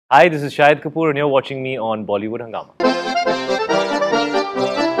Hi, this is Shahid Kapoor and you're watching me on Bollywood Hungama.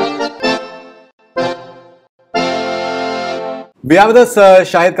 We have with us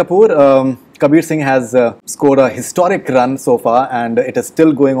Shahid Kapoor. Kabir Singh has scored a historic run so far, and it is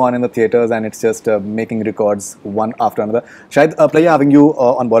still going on in the theatres, and it's just making records one after another. Shahid, pleasure having you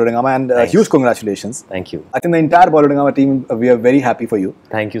on Bollywood Hungama, and huge congratulations. Thank you. I think the entire Bollywood Hungama team, we are very happy for you.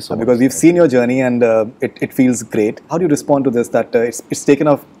 Thank you so much. Because we've seen your journey, and it feels great. How do you respond to this? That it's taken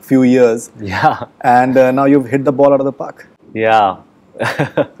a few years, Yeah. and now you've hit the ball out of the park. Yeah.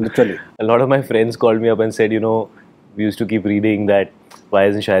 Literally. A lot of my friends called me up and said, we used to keep reading that why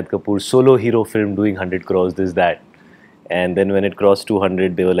isn't Shahid Kapoor solo hero film doing 100 crores, this, that. And then when it crossed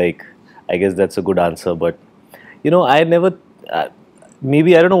 200, they were like, I guess that's a good answer. But, I never,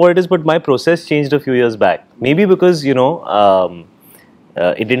 maybe, I don't know what it is, but my process changed a few years back. Maybe because, it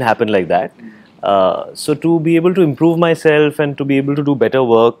didn't happen like that. So to be able to improve myself and to be able to do better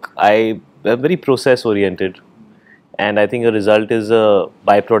work, I am very process oriented. And I think a result is a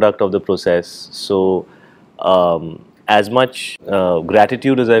byproduct of the process. So, as much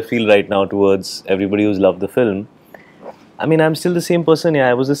gratitude as I feel right now towards everybody who's loved the film, I mean, I'm still the same person. Yeah,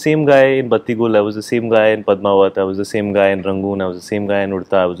 I was the same guy in Battigul, I was the same guy in Padmavat, I was the same guy in Rangoon, I was the same guy in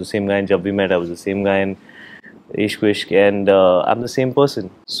Urta, I was the same guy in Jab We Met, I was the same guy in Ishq Vishk, and I'm the same person.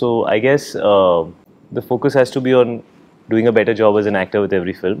 So I guess the focus has to be on doing a better job as an actor with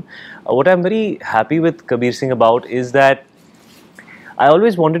every film. What I'm very happy with Kabir Singh about is that I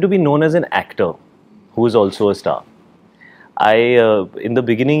always wanted to be known as an actor who is also a star. I, in the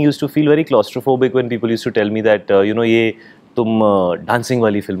beginning, used to feel very claustrophobic when people used to tell me that, ये तुम dancing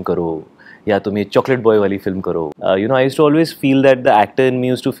वाली film करो, या तुम ये chocolate boy वाली film करो. I used to always feel that the actor in me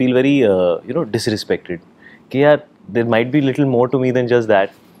used to feel very, disrespected. कि यार, there might be little more to me than just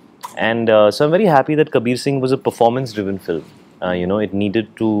that. And so I'm very happy that Kabir Singh was a performance-driven film. It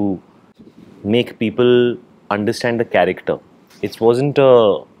needed to make people understand the character. It wasn't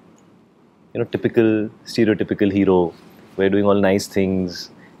a typical, stereotypical hero. We're doing all nice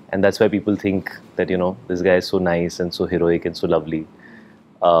things, and that's why people think that, this guy is so nice and so heroic and so lovely.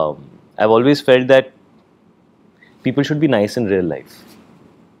 I've always felt that people should be nice in real life.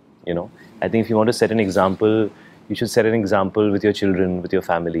 I think if you want to set an example, you should set an example with your children, with your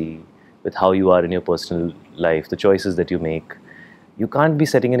family, with how you are in your personal life, the choices that you make. You can't be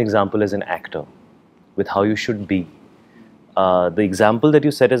setting an example as an actor with how you should be. The example that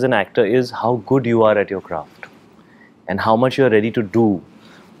you set as an actor is how good you are at your craft and how much you are ready to do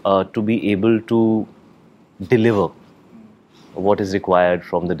to be able to deliver what is required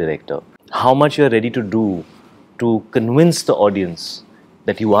from the director. How much you are ready to do to convince the audience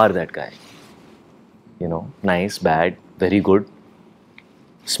that you are that guy. Nice, bad, very good,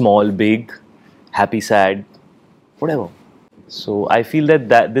 small, big, happy, sad, whatever. So I feel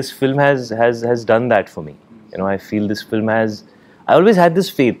that this film has done that for me. I feel this film has, I always had this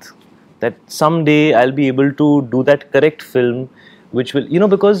faith that someday I'll be able to do that correct film, which will,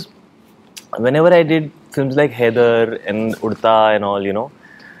 because whenever I did films like Heather and Urta and all,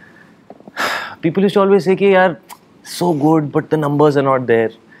 people used to always say, "Ki yaar, so good, but the numbers are not there."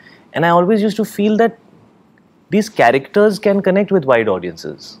 And I always used to feel that these characters can connect with wide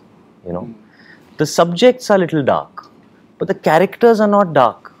audiences, The subjects are a little dark, but the characters are not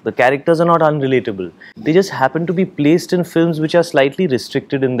dark. The characters are not unrelatable. They just happen to be placed in films which are slightly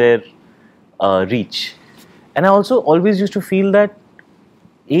restricted in their reach. And I also always used to feel that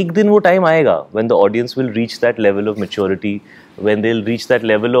ek din wo time aayega when the audience will reach that level of maturity, when they'll reach that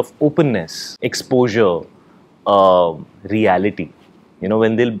level of openness, exposure, reality.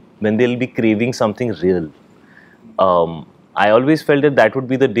 When they'll be craving something real. I always felt that would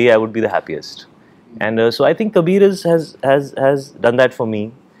be the day I would be the happiest. And so I think Kabir has done that for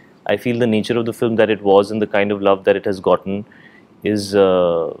me. I feel the nature of the film that it was and the kind of love that it has gotten is,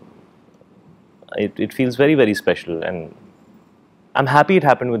 it feels very, very special. And I'm happy it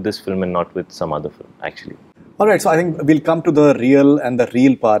happened with this film and not with some other film, actually. All right, so I think we'll come to the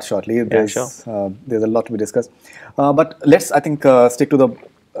real part shortly. There's, sure. There's a lot to be discussed. But let's, I think, stick to the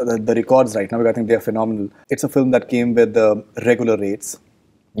records right now, because I think they're phenomenal. It's a film that came with regular rates.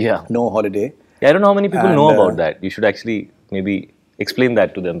 Yeah. No holiday. Yeah, I don't know how many people know about that. You should actually maybe explain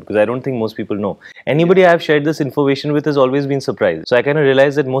that to them, because I don't think most people know. Anybody I've shared this information with has always been surprised. So I kind of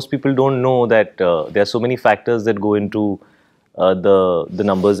realized that most people don't know that there are so many factors that go into the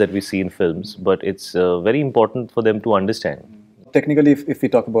numbers that we see in films, but it's very important for them to understand. Technically, if we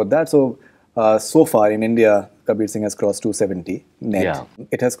talk about that, so far in India, Kabir Singh has crossed 270 net. Yeah.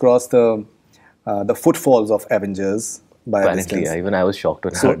 It has crossed the footfalls of Avengers by a Apparently, distance. yeah, even I was shocked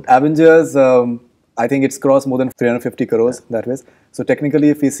when I So heard that. Avengers, I think it's crossed more than 350 crores that was. So technically,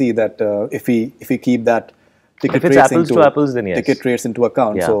 if we see that, if we keep that If it's apples to apples, then yes. ticket rates into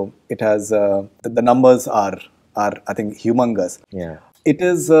account, Yeah. so it has the numbers are I think humongous. Yeah. It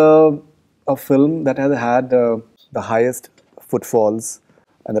is a film that has had the highest footfalls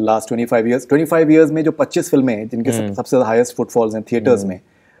in the last 25 years. 25 years में जो 25 फिल्में हैं जिनके सबसे ज़्यादा highest footfalls हैं theaters में.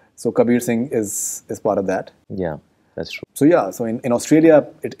 So Kabir Singh is part of that. Yeah, that's true. So yeah, so in Australia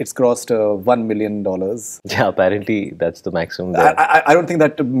it's crossed $1 million. Yeah, apparently that's the maximum there. I don't think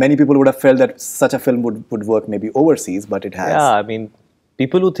that many people would have felt that such a film would work maybe overseas, but it has. Yeah, I mean,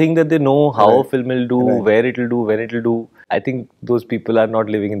 people who think that they know how a film will do, where it will do, when it will do, I think those people are not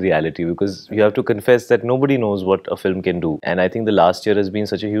living in reality, because you have to confess that nobody knows what a film can do. And I think the last year has been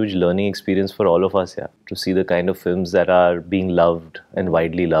such a huge learning experience for all of us, yeah, to see the kind of films that are being loved and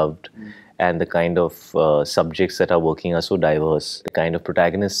widely loved. And the kind of subjects that are working are so diverse. The kind of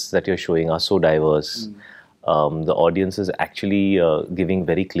protagonists that you're showing are so diverse. The audience is actually giving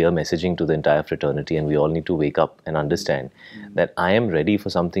very clear messaging to the entire fraternity, and we all need to wake up and understand that I am ready for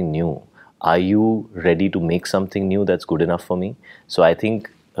something new. Are you ready to make something new that's good enough for me? So I think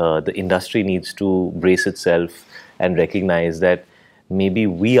the industry needs to brace itself and recognize that maybe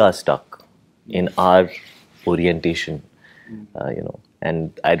we are stuck in our orientation, you know.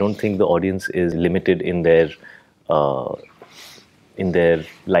 And I don't think the audience is limited in their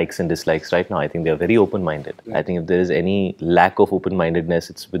likes and dislikes right now. I think they are very open-minded. I think if there is any lack of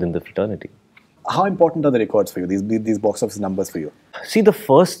open-mindedness, it's within the fraternity. How important are the records for you? These box office numbers for you? See, the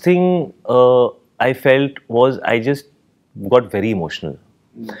first thing I felt was I just got very emotional,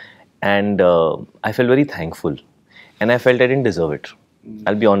 and I felt very thankful, and I felt I didn't deserve it.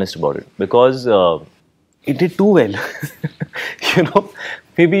 I'll be honest about it, because it did too well. You know,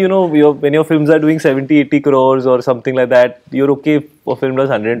 maybe, you know, when your films are doing 70, 80 crores or something like that, you're okay if a film does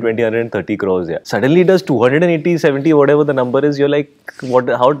 120, 130 crores. Yeah. Suddenly it does 280, 70, whatever the number is, you're like,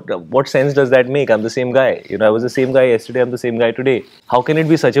 what sense does that make? I'm the same guy. You know, I was the same guy yesterday, I'm the same guy today. How can it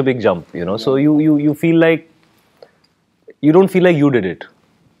be such a big jump? You know, so you feel like, you don't feel like you did it.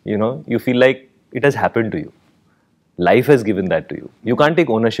 You know, you feel like it has happened to you. Life has given that to you. You can't take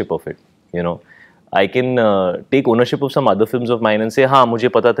ownership of it, you know. I can take ownership of some other films of mine and say, हाँ मुझे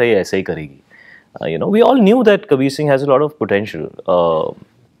पता था ये ऐसे ही करेगी. You know, we all knew that Kabir Singh has a lot of potential.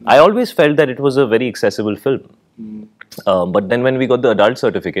 I always felt that it was a very accessible film. But then when we got the adult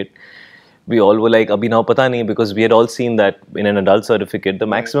certificate, we all were like, abhi now pata nahi, because we had all seen that in an adult certificate, the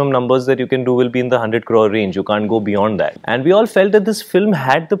maximum numbers that you can do will be in the 100 crore range. You can't go beyond that. And we all felt that this film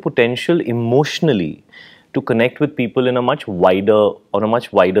had the potential emotionally to connect with people in a much wider, on a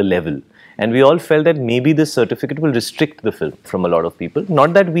much wider level. And we all felt that maybe this certificate will restrict the film from a lot of people.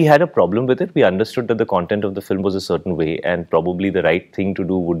 Not that we had a problem with it. We understood that the content of the film was a certain way, and probably the right thing to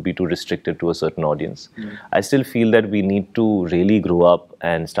do would be to restrict it to a certain audience. I still feel that we need to really grow up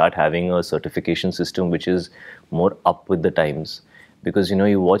and start having a certification system which is more up with the times. Because, you know,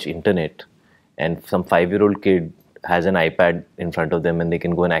 you watch internet and some 5-year-old kid has an iPad in front of them and they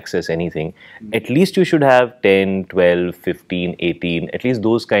can go and access anything. At least you should have 10, 12, 15, 18, at least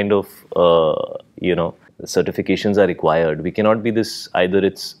those kind of, you know, certifications are required. We cannot be this, either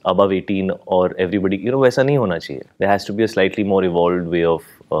it's above 18 or everybody, you know, वैसा नहीं होना चाहिए. There has to be a slightly more evolved way of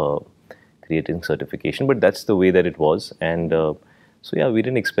creating certification, but that's the way that it was. And so yeah, we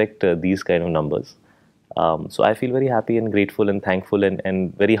didn't expect these kind of numbers. So I feel very happy and grateful and thankful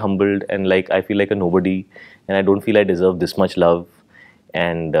and very humbled, and like I feel like a nobody, and I don't feel I deserve this much love.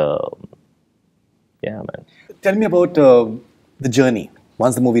 And yeah, man. Tell me about the journey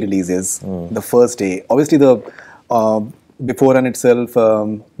once the movie releases, the first day. Obviously, the beforehand itself,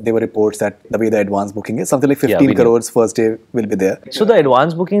 there were reports that the way the advance booking is, something like 15 crores first day will be there. So the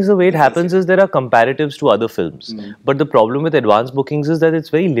advance bookings, the way it happens is there are comparatives to other films. But the problem with advance bookings is that it's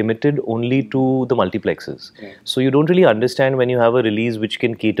very limited only to the multiplexes. So you don't really understand when you have a release which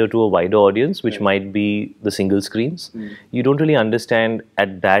can cater to a wider audience, which might be the single screens. You don't really understand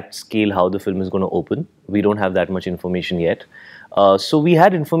at that scale how the film is going to open. We don't have that much information yet. So we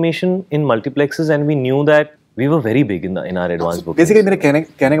had information in multiplexes, and we knew that we were very big in our advance bookings. Basically, मेरे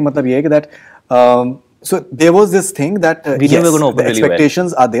कहने का मतलब ये है कि that so there was this thing that we knew we were going to open the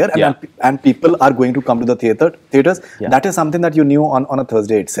expectations are there, and people are going to come to the theaters. That is something that you knew on a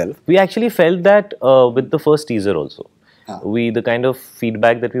Thursday itself. We actually felt that with the first teaser also. The kind of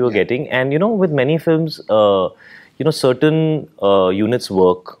feedback that we were getting, and you know, with many films, you know, certain units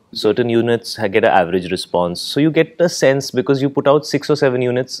work, certain units get an average response. So you get a sense, because you put out 6 or 7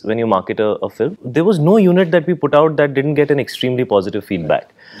 units when you market a film. There was no unit that we put out that didn't get an extremely positive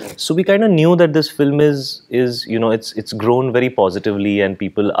feedback. So we kind of knew that this film is it's grown very positively, and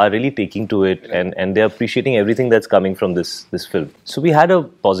people are really taking to it, and they're appreciating everything that's coming from this film. So we had a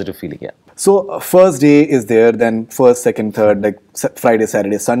positive feeling, yeah. So first day is there, then first, second, third, like Friday,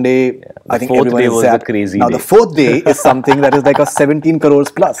 Saturday, Sunday. The I think fourth everyone day is was zapped. the crazy Now day. the fourth day is something that is like a 17 crores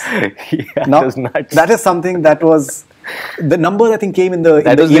plus. Yeah, Now it was nuts. that is something that was the number I think came in the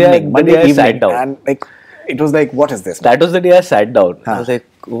the evening, Monday day I evening, sat down. and like it was like, what is this? That was the day I sat down. I was like,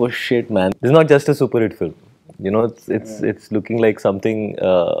 oh shit, man, this is not just a super hit film. It's looking like something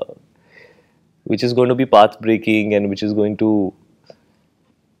which is going to be path breaking, and which is going to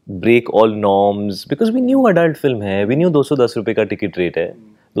break all norms, because we knew adult film है, we knew 210 रुपए का ticket rate है,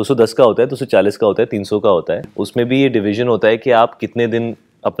 210 का होता है, 240 का होता है, 300 का होता है. उसमें भी ये डिवीजन होता है कि आप कितने दिन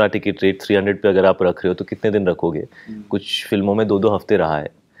अपना टिकट रेट 300 पे अगर आप रख रहे हो तो कितने दिन रखोगे. कुछ फिल्मों में 2-2 हफ्ते रहा है,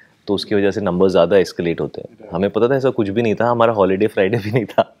 तो उसकी वजह से नंबर ज़्यादा एस्केलेट होते हैं. हमें पता था ऐसा कुछ भी नहीं था, हमारा हॉलीडे फ्राइडे भी नहीं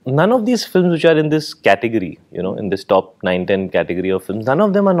था. None of these films which are in this category, in this top 9-10 category of films, none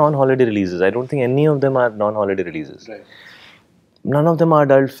of them are non-holiday releases. I don't think any of them are non-holiday releases. Right. None of them are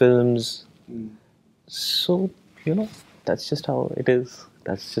adult films. So, that's just how it is.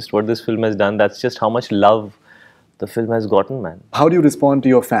 That's just what this film has done. That's just how much love the film has gotten, man. How do you respond to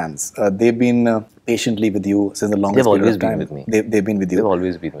your fans? They've been patiently with you since the longest They've period always of time. been with me. They've been with you. They've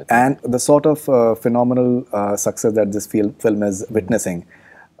always been with me. And the sort of phenomenal success that this film is witnessing,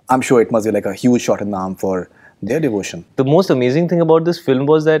 I'm sure it must be like a huge shot in the arm for their devotion. The most amazing thing about this film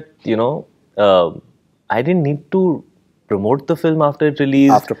was that, I didn't need to promote the film after it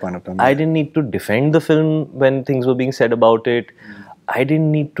released. After a point of time. I didn't need to defend the film when things were being said about it. I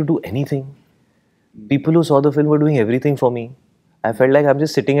didn't need to do anything. People who saw the film were doing everything for me. I felt like I'm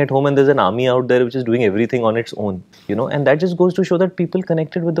just sitting at home and there's an army out there which is doing everything on its own, and that just goes to show that people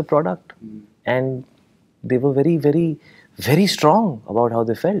connected with the product, and they were very, very, very strong about how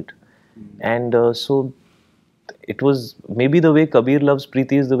they felt. And so it was maybe the way Kabir loves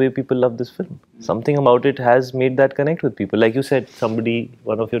Preeti is the way people love this film. Something about it has made that connect with people. Like you said,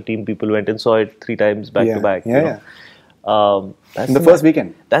 one of your team people went and saw it 3 times back to back. That's in the first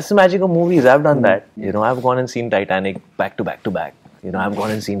weekend. That's the magic of movies. I've done that. I've gone and seen Titanic back to back to back. I've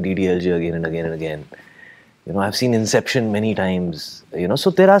gone and seen DDLJ again and again and again. I've seen Inception many times. So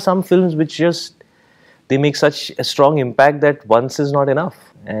there are some films which they make such a strong impact that once is not enough.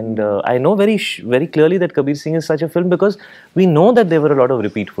 And I know very very clearly that Kabir Singh is such a film because we know that there were a lot of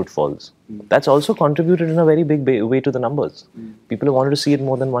repeat footfalls. That's also contributed in a very big way to the numbers. People have wanted to see it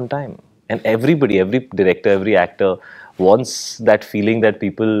more than one time. And everybody, every director, every actor wants that feeling that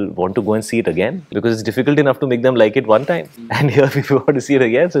people want to go and see it again, because it's difficult enough to make them like it one time. And here people want to see it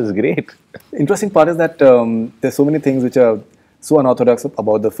again, so it's great. Interesting part is that there's so many things which are so unorthodox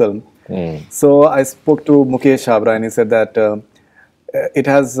about the film. So I spoke to Mukesh Habra and he said that it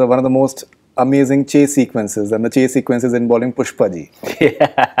has one of the most amazing chase sequences, and the chase sequences involving Pushpa ji.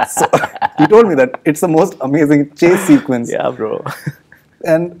 Yeah. So he told me that it's the most amazing chase sequence. Yeah, bro.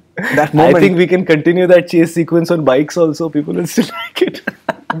 And that moment, I think we can continue that chase sequence on bikes also. People will still like it.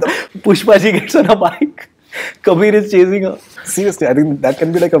 Pushpa ji gets on a bike. Kabir is chasing her. Seriously, I think that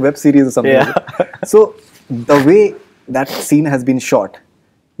can be like a web series or something. Yeah. So the way that scene has been shot,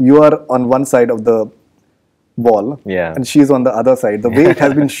 you are on one side of the wall, and she's on the other side. The way it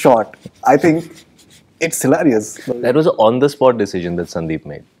has been shot, I think it's hilarious. That was an on-the-spot decision that Sandeep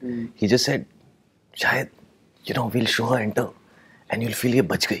made. He just said, Shahid, we'll show her enter and you'll feel ye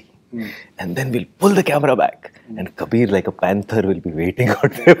bach gayi. And then we'll pull the camera back and Kabir, like a panther, will be waiting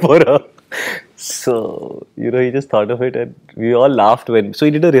out there for her. So, he just thought of it and we all laughed so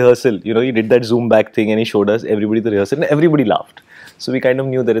he did a rehearsal, he did that zoom back thing and he showed us everybody the rehearsal and everybody laughed. So we kind of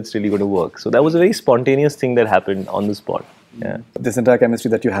knew that it's really going to work. So that was a very spontaneous thing that happened on the spot. Yeah. This entire chemistry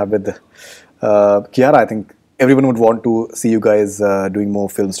that you have with Kiara, I think everyone would want to see you guys doing more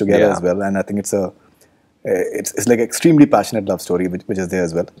films together as well. And I think it's like extremely passionate love story which is there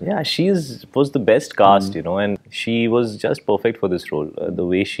as well. Yeah, she was the best cast, and she was just perfect for this role. The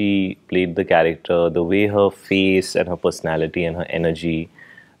way she played the character, the way her face and her personality and her energy,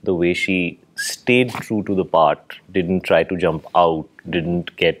 the way she stayed true to the part, didn't try to jump out,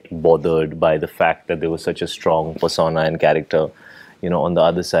 didn't get bothered by the fact that there was such a strong persona and character, on the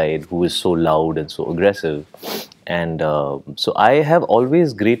other side who is so loud and so aggressive. And so I have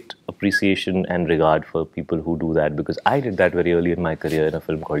always great appreciation and regard for people who do that, because I did that very early in my career in a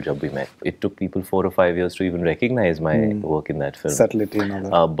film called Jab Bhi Main. It took people 4 or 5 years to even recognize my work in that film. Subtlety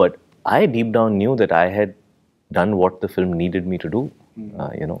and all that. But I deep down knew that I had done what the film needed me to do,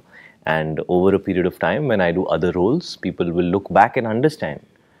 And over a period of time, when I do other roles, people will look back and understand,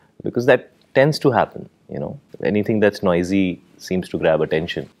 because that tends to happen. You know, anything that's noisy seems to grab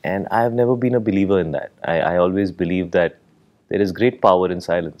attention. And I have never been a believer in that. I always believe that there is great power in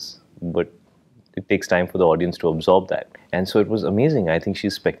silence, but it takes time for the audience to absorb that. And so it was amazing. I think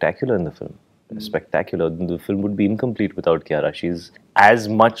she's spectacular in the film. Spectacular. The film would be incomplete without Kiara. She's as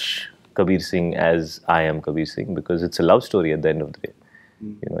much Kabir Singh as I am Kabir Singh, because it's a love story at the end of the day.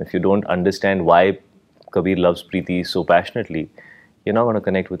 You know, if you don't understand why Kabir loves Preeti so passionately, you're not going to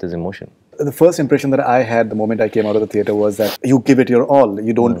connect with his emotion. The first impression that I had the moment I came out of the theatre was that you give it your all.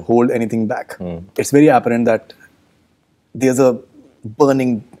 You don't hold anything back. It's very apparent that there's a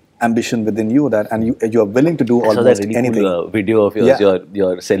burning ambition within you, that, and you are willing to do almost really anything. Cool, video of yours,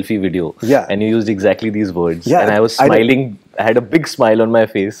 your selfie video, and you used exactly these words, and I was smiling. I had a big smile on my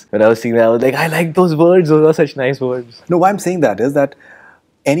face when I was seeing that. I was like, I like those words. Those are such nice words. No, why I'm saying that is that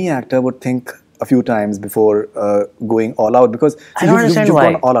any actor would think a few times before going all out, because I don't understand you've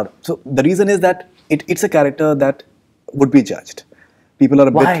why. gone all out. So the reason is that it's a character that would be judged. People are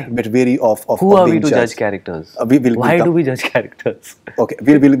a bit wary of Who are we being to judged. judge characters? Why do we judge characters? Okay,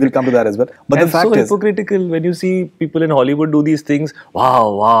 we'll come to that as well. But and the fact so is, hypocritical when you see people in Hollywood do these things.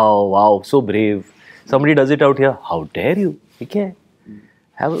 Wow, wow, wow, so brave. Somebody does it out here. How dare you? Okay.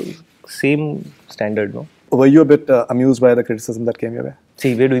 Have a same standard, no? were you a bit amused by the criticism that came your way?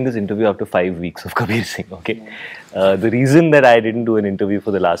 See, we're doing this interview after 5 weeks of Kabir Singh, okay? The reason that I didn't do an interview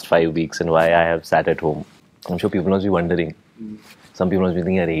for the last 5 weeks and why I have sat at home, I'm sure people must be wondering. Some people must be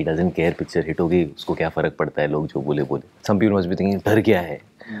thinking, he doesn't care, picture hit hogi, usko kya farak padta hai, log jo bole bole. Some people must be thinking, dar kya hai?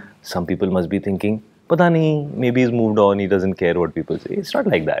 Some people must be thinking, pata nahi, maybe he's moved on, he doesn't care what people say. It's not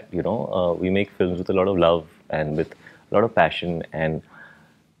like that, you know. We make films with a lot of love and with a lot of passion, and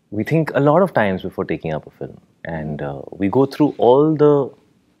we think a lot of times before taking up a film. And we go through all the...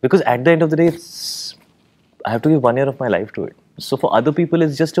 Because at the end of the day, I have to give 1 year of my life to it. So for other people,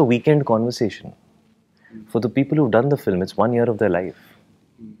 it's just a weekend conversation. For the people who've done the film, it's 1 year of their life.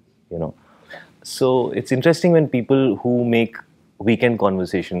 You know. So it's interesting when people who make weekend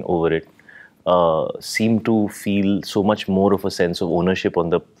conversation over it seem to feel so much more of a sense of ownership on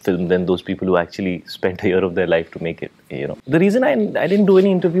the film than those people who actually spent a year of their life to make it. You know, the reason I didn't do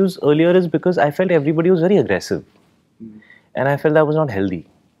any interviews earlier is because I felt everybody was very aggressive, and I felt that was not healthy.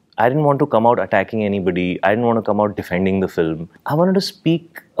 I didn't want to come out attacking anybody. I didn't want to come out defending the film. I wanted to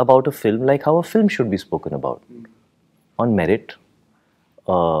speak about a film like how a film should be spoken about, on merit.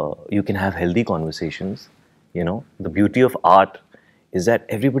 You can have healthy conversations. You know, the beauty of art is that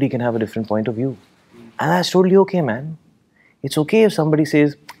everybody can have a different point of view. And that's totally okay, man. It's okay if somebody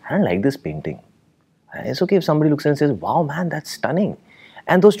says, I don't like this painting. It's okay if somebody looks and says, wow, man, that's stunning.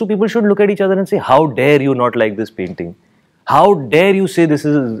 And those two people should look at each other and say, how dare you not like this painting? How dare you say this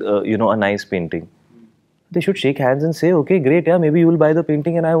is, you know, a nice painting? They should shake hands and say, okay, great, yeah, maybe you will buy the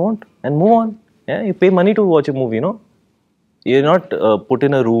painting and I won't. And move on. Yeah, you pay money to watch a movie, you know. You're not put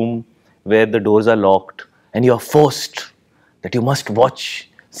in a room where the doors are locked and you're forced that you must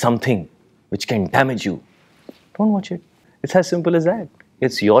watch something which can damage you. Don't watch it. It's as simple as that.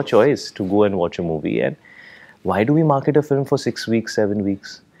 It's your choice to go and watch a movie. And why do we market a film for 6 weeks, 7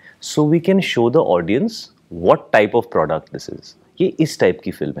 weeks? So we can show the audience what type of product this is. ये इस type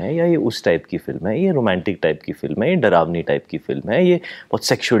की film है या ये उस type की film है, ये रोमांटिक टाइप की फिल्म है, ये डरावनी टाइप की फिल्म है, ये बहुत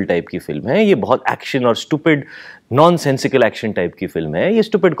सेक्सुअल टाइप की फिल्म है, ये बहुत एक्शन और स्टूपिड नॉनसेंसिकल एक्शन टाइप की फिल्म है, ये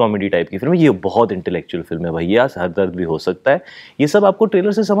स्टूपिड कॉमेडी टाइप की फिल्म है, ये बहुत इंटेलेक्चुअल फिल्म है भैया, हर दर्द भी हो सकता है. ये सब आपको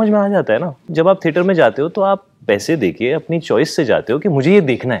ट्रेलर से समझ में आ जाता है ना. जब आप थिएटर में जाते हो तो आप पैसे देके अपनी चॉइस से जाते हो कि मुझे ये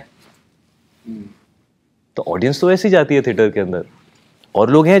देखना है. तो ऑडियंस तो ऐसे ही जाती है थिएटर के अंदर. और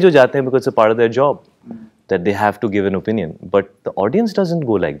लोग हैं जो जाते हैं because it's a part of their job that they have to give an opinion, but the audience doesn't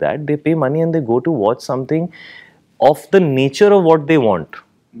go like that. They pay money and they go to watch something of the nature of what they want.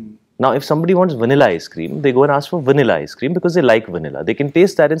 Now if somebody wants vanilla ice cream, they go and ask for vanilla ice cream because they like vanilla. They can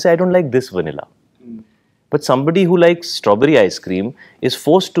taste that and say, I don't like this vanilla. But somebody who likes strawberry ice cream is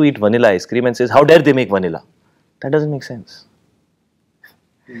forced to eat vanilla ice cream and says, how dare they make vanilla? That doesn't make sense.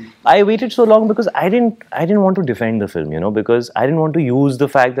 I waited so long because I didn't want to defend the film, you know, because I didn't want to use the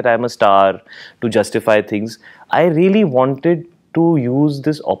fact that I'm a star to justify things. I really wanted to use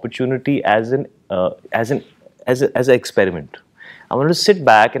this opportunity as an experiment. I wanted to sit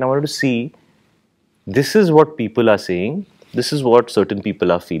back and I wanted to see, this is what people are saying, this is what certain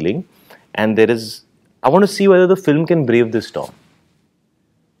people are feeling, and I want to see whether the film can brave this storm.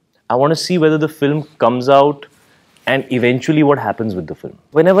 I want to see whether the film comes out and eventually what happens with the film.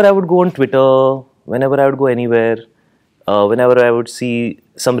 Whenever I would go on Twitter, whenever I would go anywhere, whenever I would see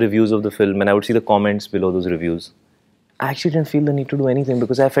some reviews of the film and I would see the comments below those reviews, I actually didn't feel the need to do anything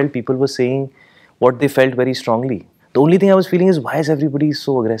because I felt people were saying what they felt very strongly. The only thing I was feeling is, why is everybody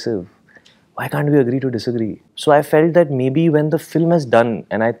so aggressive? why can't we agree to disagree? So I felt that maybe when the film has done,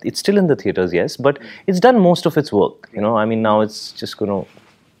 and it's still in the theaters, yes, but it's done most of its work. You know, I mean, now it's just going to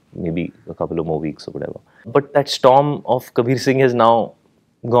maybe a couple of more weeks or whatever. But that storm of Kabir Singh is now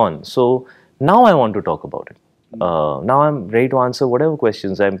gone. So now I want to talk about it. Now I'm ready to answer whatever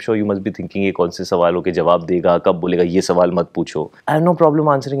questions. I'm sure you must be thinking, ये कौन से सवालों के जवाब देगा, कब बोलेगा, ये सवाल मत पूछो. I have no problem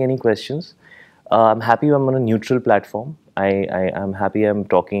answering any questions. I'm happy I'm on a neutral platform. I'm happy I'm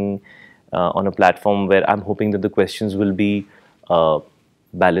talking on a platform where I'm hoping that the questions will be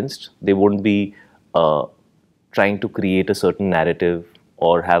balanced. They won't be trying to create a certain narrative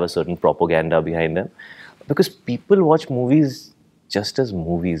or have a certain propaganda behind them. Because people watch movies just as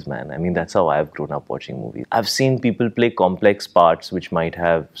movies, man. I mean, that's how I've grown up watching movies. I've seen people play complex parts which might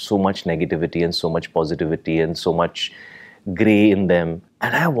have so much negativity and so much positivity and so much grey in them.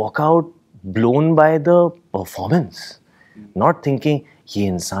 And I walk out blown by the performance. Not thinking, ये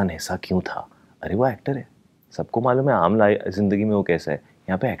इंसान ऐसा क्यों था? अरे वो actor है. सबको मालूम है आम जिंदगी में वो कैसा है.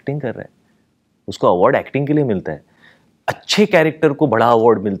 यहाँ पे एक्टिंग कर रहा है. उसको अवार्ड एक्टिंग के लिए मिलता है. अच्छे कैरेक्टर को बड़ा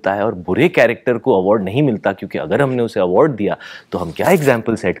अवार्ड मिलता है और बुरे कैरेक्टर को अवार्ड नहीं मिलता, क्योंकि अगर हमने उसे अवार्ड दिया तो हम क्या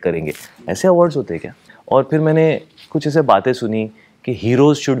एग्जाम्पल सेट करेंगे. ऐसे अवार्ड्स होते हैं क्या? और फिर मैंने कुछ ऐसे बातें सुनी कि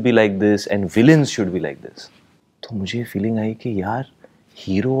heroes should be like this and villains should be like this. तो मुझे फीलिंग आई कि यार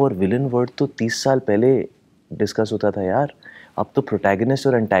हीरो और विलन वर्ड तो 30 साल पहले डिस्कस होता था यार. अब तो प्रोटैगनिस्ट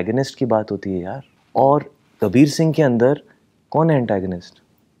और एंटैगनिस्ट की बात होती है यार. और कबीर सिंह के अंदर कौन है एंटैगनिस्ट?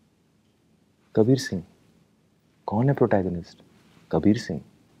 कबीर सिंह. कौन है protagonist? Kabir Singh.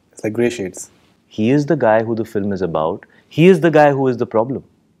 It's like grey shades. He is the guy who the film is about. He is the guy who is the problem.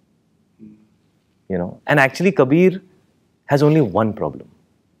 You know, and actually Kabir has only one problem.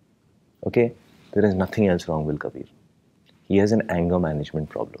 Okay? There is nothing else wrong with Kabir. He has an anger management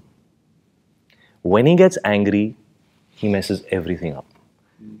problem. When he gets angry, he messes everything up.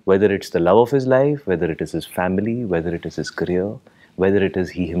 Whether it's the love of his life, whether it is his family, whether it is his career, whether it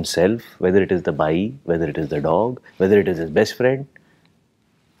is he himself, whether it is the bai, whether it is the dog, whether it is his best friend.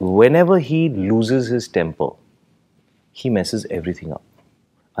 Whenever he loses his temper, he messes everything up.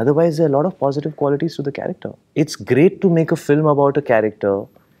 Otherwise, there are a lot of positive qualities to the character. It's great to make a film about a character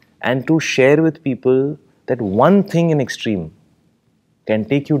and to share with people that one thing in extreme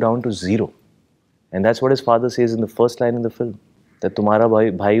can take you down to zero. And that's what his father says in the first line in the film, that तुम्हारा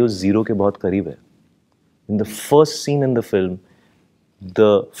भाई उस zero के बहुत करीब है. In the first scene in the film, the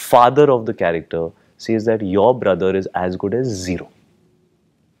father of the character says that your brother is as good as zero.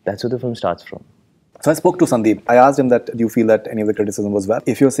 That's where the film starts from. So I spoke to Sandeep. I asked him that, do you feel that any of the criticism was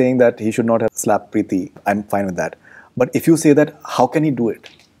valid? If you're saying that he should not have slapped Preeti, I'm fine with that. But if you say that, how can he do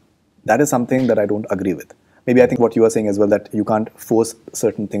it? That is something that I don't agree with. Maybe I think what you are saying as well, that you can't force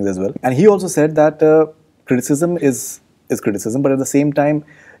certain things as well. And he also said that criticism is criticism, but at the same time,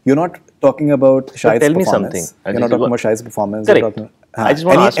 you're not talking about Shahid's performance. Tell me something. You're not talking about Shahid's performance. Correct. I just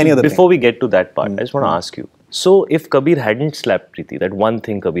want to ask you, before we get to that part, I just want to ask you. So, if Kabir hadn't slapped Preeti, that one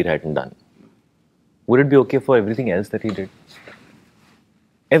thing Kabir hadn't done, would it be okay for everything else that he did?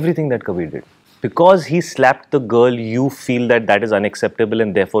 Everything that Kabir did. Because he slapped the girl, you feel that that is unacceptable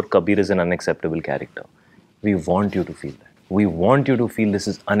and therefore Kabir is an unacceptable character. We want you to feel that. We want you to feel this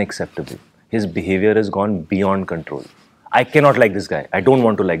is unacceptable. His behavior has gone beyond control. I cannot like this guy. I don't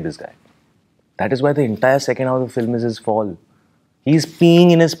want to like this guy. That is why the entire second half of the film is his fall. He's peeing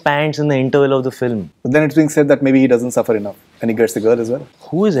in his pants in the interval of the film. But then it's being said that maybe he doesn't suffer enough and he gets the girl as well.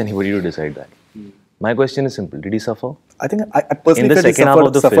 Who is anybody to decide that? My question is simple. Did he suffer? I think I personally in the felt he second half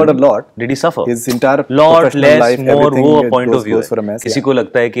of the suffered film, a lot. Did he suffer? His entire lot professional less, life, more, everything वो point of view goes for a है. mess. किसी को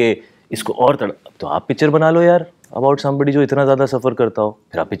लगता है कि इसको और तड़, तो आप पिक्चर बना लो यार about somebody जो इतना ज़्यादा सफ़र करता हो.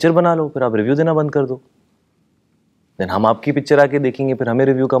 फिर आप पिक्चर बना लो, फिर आप रिव्यू देना बंद कर दो. Then हम आपकी पिक्चर आके देखेंगे, फिर हमें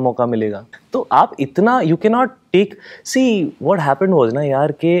रिव्यू का मौका मिलेगा. तो आप इतना you cannot take. See what happened was ना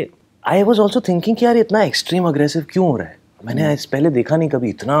यार कि I was also thinking कि यार इतना extreme aggressive क्यों हो रहा है. मैंने पहले देखा नहीं कभी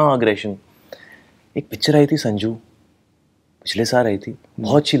इतना aggression. एक पिक्चर आई थी संजू, पिछले साल आई थी,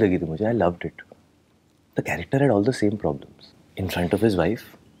 बहुत अच्छी लगी थी मुझे. I loved it. The character had all the same problems. In front of his wife,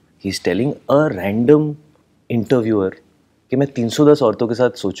 he's telling a random interviewer कि मैं 310 औरतों के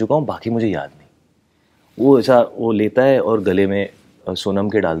साथ सो चुका हूँ, बाकी मुझे याद नहीं. वो ऐसा वो लेता है और गले में सोनम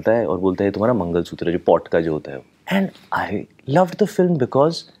के डालता है और बोलता है तुम्हारा मंगलसूत्र है जो पॉट का जो होता है. And I loved the film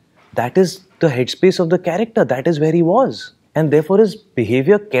because that is the headspace of the character. That is where he was. And therefore his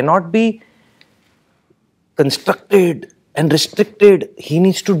behavior cannot be constructed and restricted. He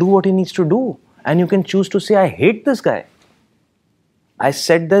needs to do what he needs to do. And you can choose to say, I hate this guy. I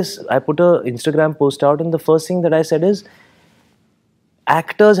said this, I put a Instagram post out and the first thing that I said is,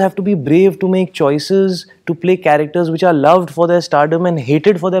 actors have to be brave to make choices to play characters which are loved for their stardom and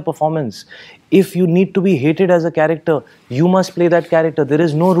hated for their performance. If you need to be hated as a character, you must play that character. There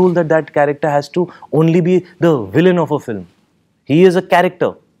is no rule that that character has to only be the villain of a film. He is a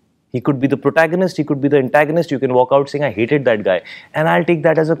character. He could be the protagonist, he could be the antagonist. You can walk out saying, I hated that guy. And I'll take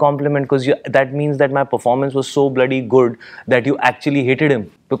that as a compliment, because that means that my performance was so bloody good that you actually hated him.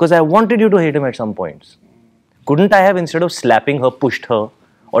 Because I wanted you to hate him at some points. Couldn't I have, instead of slapping her, pushed her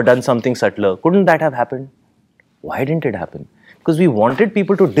or done something subtler? Couldn't that have happened? Why didn't it happen? Because we wanted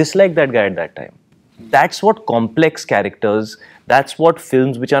people to dislike that guy at that time. That's what complex characters, that's what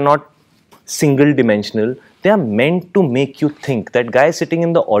films which are not single dimensional, they are meant to make you think. That guy sitting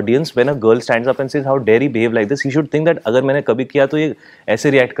in the audience, when a girl stands up and says, how dare he behave like this, he should think that अगर मैंने कभी किया तो ये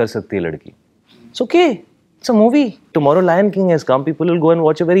ऐसे react कर सकती है लड़की. It's okay. It's a movie. Tomorrow Lion King has come. People will go and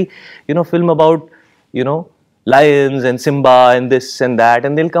watch a very, film about, lions and Simba and this and that,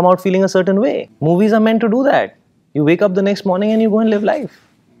 and they'll come out feeling a certain way. Movies are meant to do that. You wake up the next morning and you go and live life.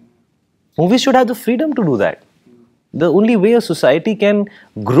 Movies should have the freedom to do that. The only way a society can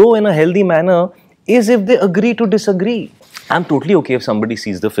grow in a healthy manner is if they agree to disagree. I'm totally okay if somebody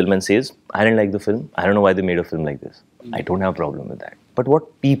sees the film and says, I didn't like the film, I don't know why they made a film like this. I don't have a problem with that. But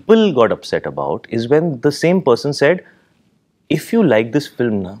what people got upset about is when the same person said, if you like this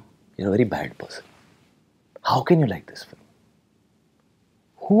film, na, you're a very bad person. How can you like this film?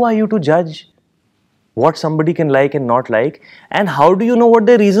 Who are you to judge what somebody can like and not like? And how do you know what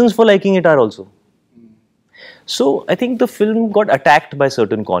their reasons for liking it are also? So I think the film got attacked by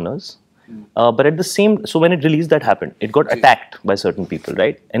certain corners. But at the same, so when it released, that happened. It got attacked by certain people,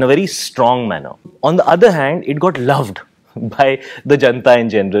 right? In a very strong manner. On the other hand, it got loved by the Janata in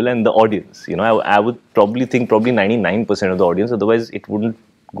general and the audience. I would probably think 99% of the audience, otherwise it wouldn't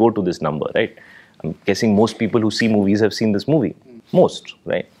go to this number, right? I'm guessing most people who see movies have seen this movie. Most,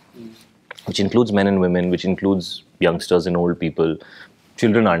 right? Which includes men and women, which includes youngsters and old people.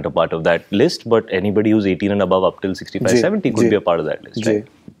 Children aren't a part of that list, but anybody who's 18 and above up till 65, 70 could be a part of that list, right?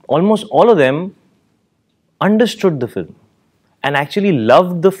 Almost all of them understood the film and actually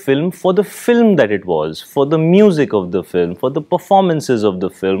loved the film for the film that it was, for the music of the film, for the performances of the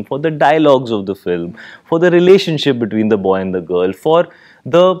film, for the dialogues of the film, for the relationship between the boy and the girl, for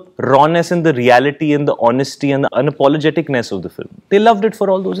the rawness and the reality and the honesty and the unapologeticness of the film. They loved it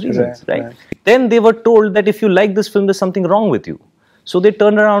for all those reasons, right? Then they were told that if you like this film, there's something wrong with you. So they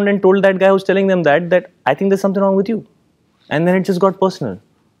turned around and told that guy who's telling them that I think there's something wrong with you. And then it just got personal.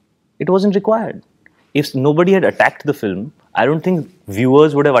 It wasn't required. If nobody had attacked the film, I don't think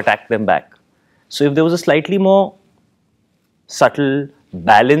viewers would have attacked them back. So if there was a slightly more subtle,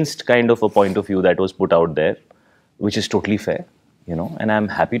 balanced kind of a point of view that was put out there, which is totally fair, and I'm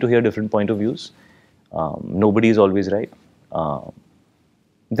happy to hear different point of views. Nobody is always right.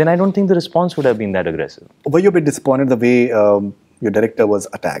 Then I don't think the response would have been that aggressive. Were you a bit disappointed the way your director was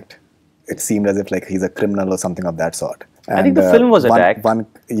attacked? It seemed as if like he's a criminal or something of that sort. And, I think the film was attacked.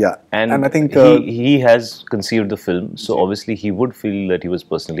 And I think he has conceived the film, so obviously he would feel that he was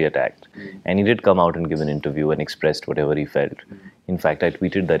personally attacked. And he did come out and give an interview and expressed whatever he felt. In fact, I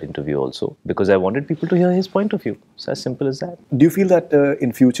tweeted that interview also because I wanted people to hear his point of view. It's as simple as that. Do you feel that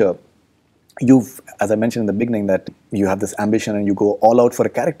in future, as I mentioned in the beginning, that you have this ambition and you go all out for a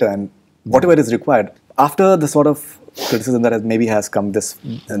character and whatever is required, after the sort of criticism that has come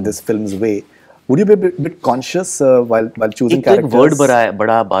in this film's way, would you be a bit conscious while choosing characters? एक word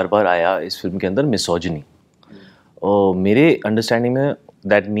बड़ा बार-बार आया इस film के अंदर, misogyny. मेरे understanding में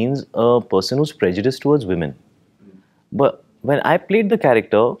that means a person who's prejudiced towards women. But when I played the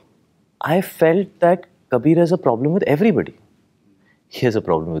character, I felt that Kabir has a problem with everybody. He has a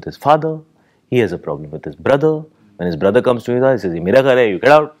problem with his father. He has a problem with his brother. When his brother comes to his house, he says, "ये मेरा घर है, you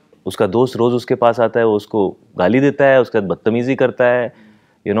get out." उसका दोस्त रोज उसके पास आता है, वो उसको गाली देता है, उसके साथ बदतमीजी करता है,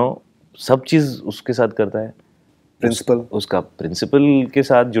 सब चीज उसके साथ करता है. उसका प्रिंसिपल के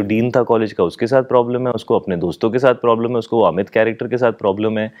साथ, जो डीन था कॉलेज का, उसके साथ प्रॉब्लम है, उसको अपने दोस्तों के साथ प्रॉब्लम है, उसको अमित कैरेक्टर के साथ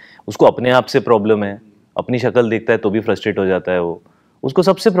प्रॉब्लम है, उसको अपने आप से प्रॉब्लम है, अपनी शक्ल देखता है तो भी फ्रस्ट्रेट हो जाता है, वो उसको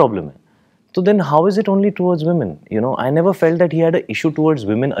सबसे प्रॉब्लम है. तो then how is it only towards women? I never felt that he had a issue towards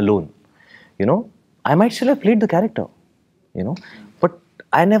women alone. I might still have played the character, but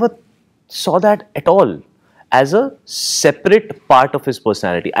I never saw that at all as a separate part of his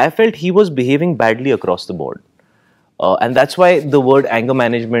personality. I felt he was behaving badly across the board. And that's why the word anger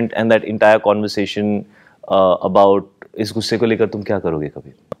management and that entire conversation about is gusse ko lekar tum kya karoge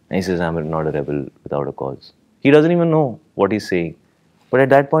Kabir? And he says, I'm not a rebel without a cause. He doesn't even know what he's saying. But at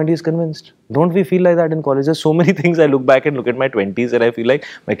that point, he's convinced. Don't we feel like that in college? There's so many things I look back and look at my 20s and I feel like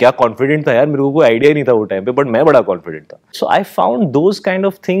मैं क्या confident था यार, मेरे को कोई idea ही नहीं था वो time पे, but मैं बड़ा confident था. So I found those kind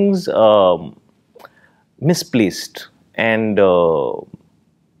of things misplaced, and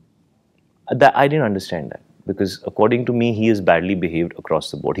that I didn't understand that, because according to me he is badly behaved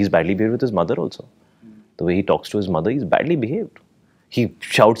across the board. He's badly behaved with his mother also. The way he talks to his mother, he's badly behaved. He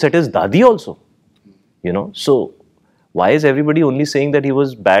shouts at his dadi also, you know. So why is everybody only saying that he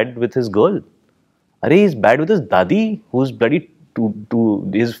was bad with his girl? Arey, he's bad with his dadi, who's bloody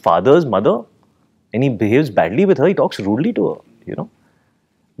to his father's mother, and he behaves badly with her. He talks rudely to her, you know.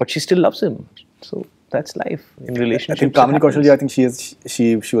 But she still loves him. So that's life in relationships. I think Kamini Kaushal, I think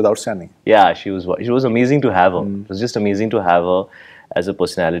she was outstanding. Yeah, she was amazing to have her. It was just amazing to have her as a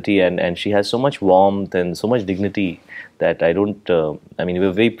personality, and she has so much warmth and so much dignity that I don't. I mean,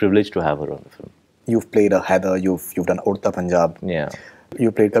 we're very privileged to have her on the film. You've played a Heather. You've done Urta Punjab. Yeah.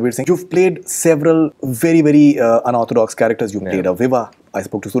 You played Kabir Singh. You've played several very unorthodox characters. You played a Viva. I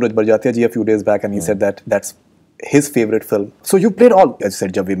spoke to Suraj Barjatia ji a few days back, and he said that that's his favorite film. So you played all. As you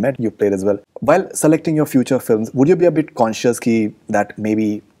said, Jab We Met, you played as well. While selecting your future films, would you be a bit conscious that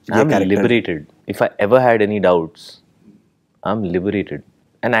maybe I'm liberated. If I ever had any doubts, I'm liberated.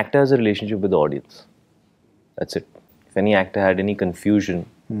 An actor has a relationship with the audience. That's it. If any actor had any confusion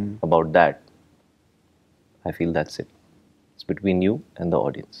about that, I feel that's it. It's between you and the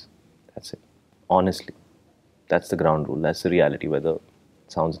audience. That's it. Honestly. That's the ground rule. That's the reality. Whether it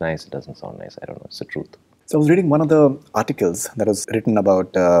sounds nice, it doesn't sound nice. I don't know. It's the truth. So I was reading one of the articles that was written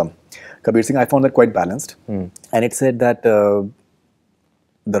about Kabir Singh. I found that quite balanced. And it said that the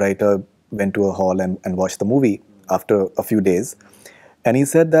writer went to a hall and watched the movie after a few days. And he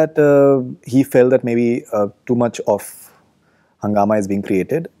said that he felt that maybe too much of Hungama is being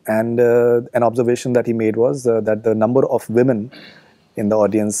created. And an observation that he made was that the number of women in the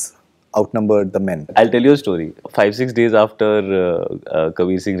audience outnumbered the men. I'll tell you a story. 5-6 days after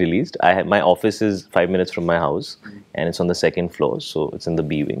Kabir Singh released, my office is 5 minutes from my house, and it's on the second floor, so it's in the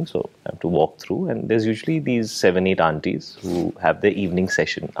B wing, so I have to walk through, and there's usually these 7-8 aunties who have their evening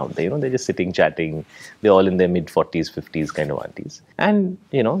session out there, you know, they're just sitting chatting, they're all in their mid-40s, 50s kind of aunties. And,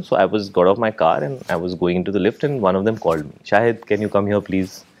 you know, so I got off my car and I was going into the lift, and one of them called me, "Shahid, can you come here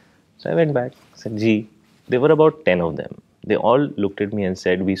please?" So I went back, said, "Ji." There were about 10 of them. They all looked at me and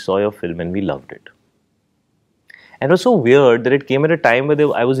said, "We saw your film and we loved it." And it was so weird that it came at a time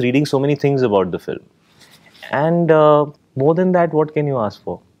where I was reading so many things about the film. And more than that, what can you ask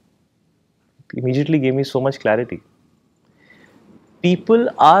for? It immediately gave me so much clarity. People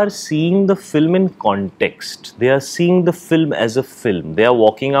are seeing the film in context. They are seeing the film as a film. They are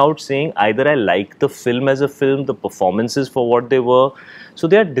walking out saying, either I like the film as a film, the performances for what they were. So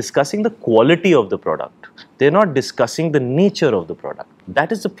they are discussing the quality of the product. They're not discussing the nature of the product.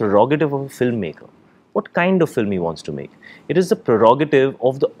 That is the prerogative of a filmmaker. What kind of film he wants to make. It is the prerogative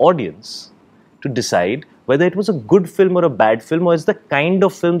of the audience to decide whether it was a good film or a bad film, or it's the kind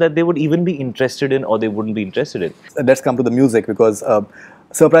of film that they would even be interested in or they wouldn't be interested in. Let's come to the music, because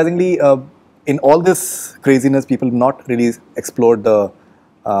surprisingly, in all this craziness, people have not really explored the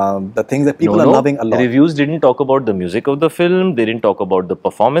things that people are loving a lot. The reviews didn't talk about the music of the film, they didn't talk about the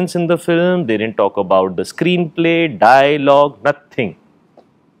performance in the film, they didn't talk about the screenplay, dialogue, nothing.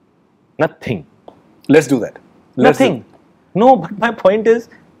 Nothing. Let's do that. Nothing. No, but my point is,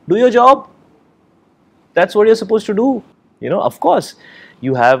 do your job. That's what you're supposed to do. You know, of course,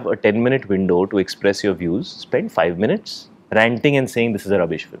 you have a 10-minute window to express your views. Spend 5 minutes ranting and saying this is a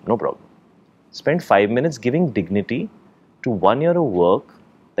rubbish film. No problem. Spend 5 minutes giving dignity to 1 year of work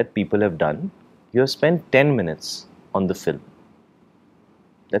that people have done. You have spent 10 minutes on the film.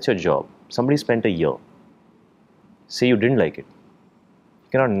 That's your job. Somebody spent a year. Say you didn't like it.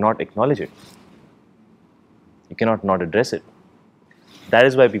 You cannot not acknowledge it. You cannot not address it. That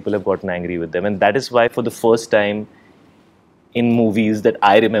is why people have gotten angry with them, and that is why for the first time in movies that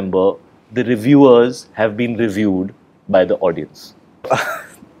I remember, the reviewers have been reviewed by the audience.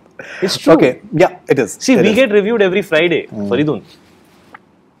 It's true. Okay, yeah, it is. See, we get reviewed every Friday, Faridoon.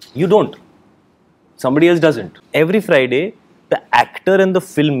 You don't. Somebody else doesn't. Every Friday, the actor and the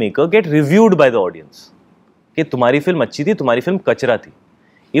filmmaker get reviewed by the audience. कि तुम्हारी film अच्छी थी, तुम्हारी film कचरा थी.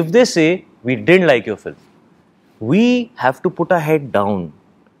 If they say, we didn't like your film, we have to put our head down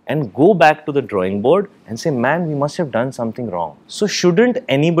and go back to the drawing board and say, man, we must have done something wrong. So shouldn't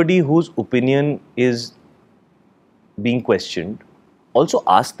anybody whose opinion is being questioned also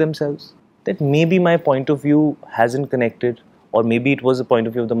ask themselves that maybe my point of view hasn't connected, or maybe it was the point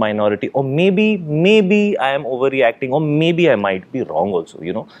of view of the minority, or maybe I am overreacting, or maybe I might be wrong also,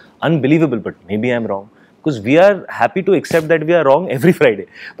 you know. Unbelievable, but maybe I'm wrong. Because we are happy to accept that we are wrong every Friday.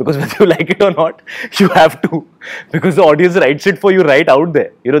 Because whether you like it or not, you have to. Because the audience writes it for you right out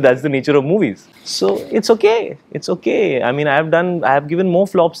there. You know, that's the nature of movies. So it's okay. It's okay. I mean, I have given more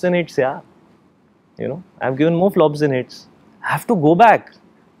flops than hits, yeah. You know, I have given more flops than hits. I have to go back.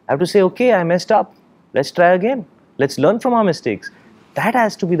 I have to say, okay, I messed up. Let's try again. Let's learn from our mistakes. That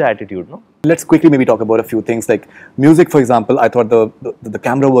has to be the attitude, no? Let's quickly maybe talk about a few things like music, for example. I thought the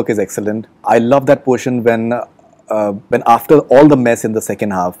camera work is excellent. I love that portion when after all the mess in the second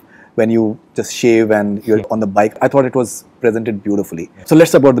half, when you just shave and you're on the bike. I thought it was presented beautifully. So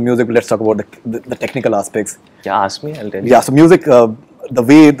let's talk about the music. Let's talk about the technical aspects. Yeah, ask me, I'll tell you. Yeah, so music, the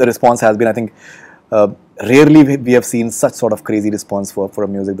way the response has been, I think rarely we have seen such sort of crazy response for a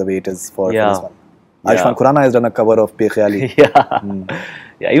music the way it is for this one. Ayushmann Khurrana has done a cover of Bekhayali. Yeah.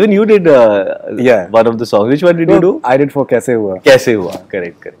 Yeah, even you did one of the songs. Which one did you do? I did for Kaise Hua. Kaise Hua,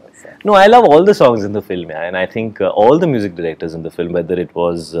 correct. No, I love all the songs in the film, yeah, and I think all the music directors in the film, whether it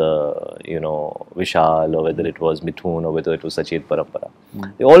was, Vishal, or whether it was Mithun, or whether it was Sachet Parampara,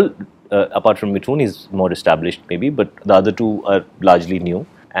 they all, apart from Mithun, he's more established maybe, but the other two are largely new.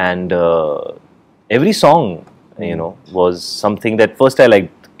 And every song, was something that first I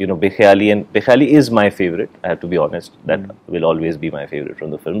liked. Bekhayali, and Bekhayali is my favorite, I have to be honest. That will always be my favorite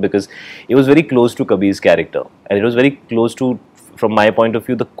from the film because it was very close to Kabir's character and it was very close to, from my point of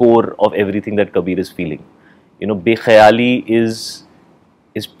view, the core of everything that Kabir is feeling. Bekhayali is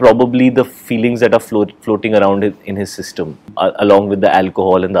probably the feelings that are floating around in his system, along with the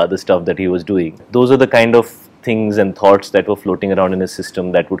alcohol and the other stuff that he was doing. Those are the kind of things and thoughts that were floating around in his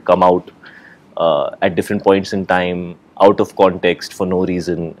system that would come out at different points in time, out of context for no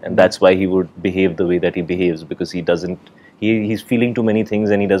reason, and that's why he would behave the way that he behaves, because he's feeling too many things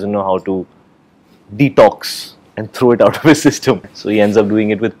and he doesn't know how to detox and throw it out of his system. So he ends up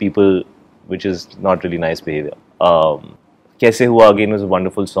doing it with people, which is not really nice behavior. Kaise Hua again was a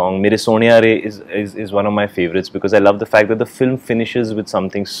wonderful song. Mere Sonia Re is one of my favorites because I love the fact that the film finishes with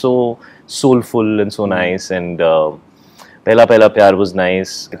something so soulful and so nice, and Pehla Pehla Pyar was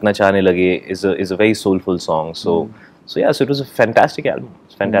nice. Itna Chahne Lage is a very soulful song. So yeah, so it was a fantastic album.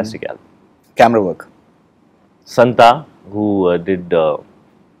 It's a fantastic album. Camera work. Santa, who did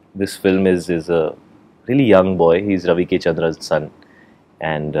this film, is a really young boy. He's Ravi K. Chandra's son,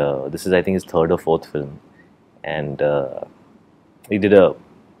 and this is, I think, his third or fourth film. And he did the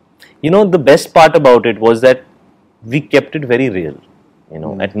best part about it was that we kept it very real.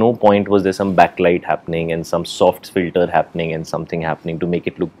 At no point was there some backlight happening and some soft filter happening and something happening to make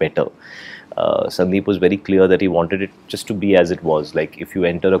it look better. Sandeep was very clear that he wanted it just to be as it was. Like, if you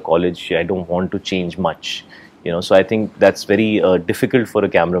enter a college, I don't want to change much. So I think that's very difficult for a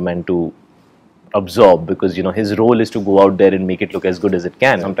cameraman to absorb, because his role is to go out there and make it look as good as it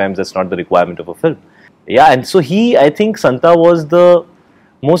can. Sometimes that's not the requirement of a film. Yeah, and so I think Santa was I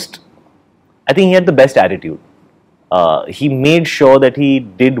think he had the best attitude. He made sure that he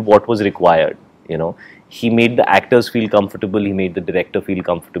did what was required. He made the actors feel comfortable. He made the director feel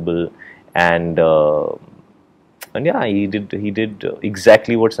comfortable, and yeah, he did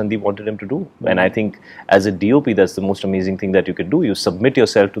exactly what Sandeep wanted him to do. And I think as a DOP, that's the most amazing thing that you could do. You submit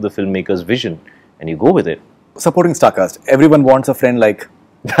yourself to the filmmaker's vision, and you go with it. Supporting star cast. Everyone wants a friend like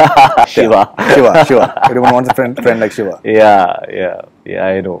Shiva. Everyone wants a friend like Shiva. Yeah,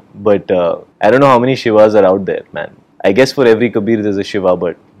 I know. But I don't know how many Shivas are out there, man. I guess for every Kabir there's a Shiva,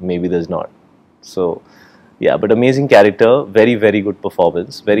 but maybe there's not. So, yeah, but amazing character, very, very good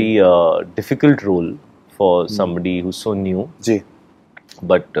performance, very difficult role for somebody who's so new. Ji.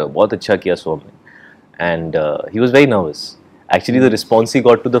 But बहुत अच्छा किया सोम ने. And he was very nervous. Actually, the response he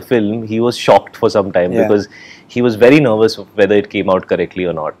got to the film, he was shocked for some time because he was very nervous whether it came out correctly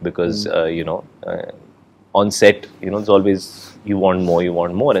or not. Because on set, it's always you want more,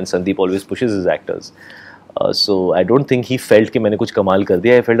 and Sandeep always pushes his actors. So I don't think he felt कि मैंने कुछ कमाल कर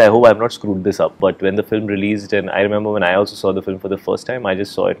दिया. I felt, I hope I have not screwed this up. But when the film released, and I remember when I also saw the film for the first time, I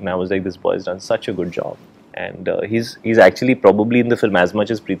just saw it and I was like, this boy has done such a good job. And he's actually probably in the film as much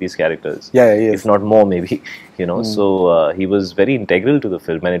as Preeti's characters. Yeah, he is. If not more, maybe. So he was very integral to the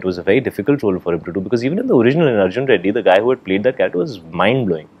film, and it was a very difficult role for him to do, because even in the original, in Arjun Reddy, the guy who had played that character was mind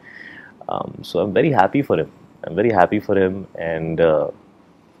blowing. So I'm very happy for him. And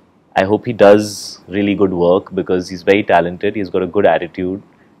I hope he does really good work, because he's very talented. He's got a good attitude.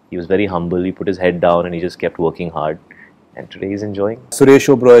 He was very humble. He put his head down and he just kept working hard. And today he's enjoying. Suresh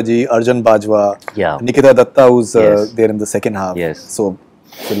Oberoi ji, Arjun Bajwa, Nikita Datta, who's there in the second half. Yes. So,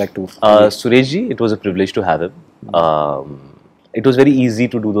 would like to. Suresh ji, it was a privilege to have him. It was very easy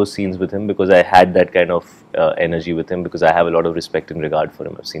to do those scenes with him, because I had that kind of energy with him, because I have a lot of respect and regard for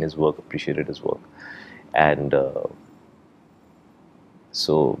him. I've seen his work, appreciated his work. And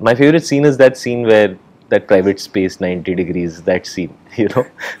so my favorite scene is that scene where that private space 90 degrees, that scene, you know.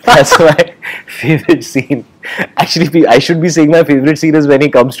 That's my favorite scene. Actually, I should be saying my favorite scene is when he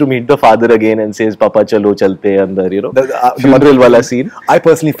comes to meet the father again and says, Papa, chalo, chalte hain andar, you know. The Funeral wala scene. I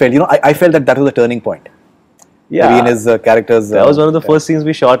personally felt, you know, I felt that was a turning point. Yeah. Maybe in his characters. That was one of the first scenes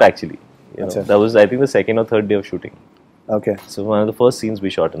we shot, actually. You know, Achha. that was, I think, the second or third day of shooting. Okay. So one of the first scenes we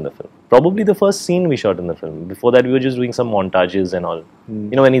shot in the film. Probably the first scene we shot in the film. Before that, we were just doing some montages and all.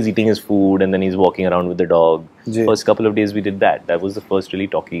 You know, when he's eating his food and then he's walking around with the dog. Ji. First couple of days we did that. That was the first really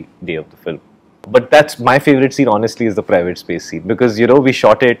talky day of the film. But that's my favorite scene, honestly, is the private space scene. Because, you know, we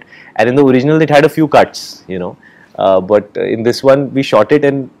shot it and in the original it had a few cuts, you know. But in this one, we shot it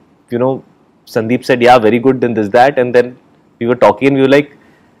and, you know, Sandeep said, yeah, very good, then this, that. And then we were talking and we were like,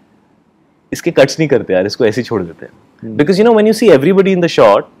 इसके cuts नहीं करते यार, इसको ऐसे ही छोड़ देते हैं. Because, you know, when you see everybody in the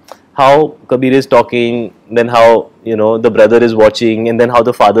shot, how Kabir is talking, then how, you know, the brother is watching, and then how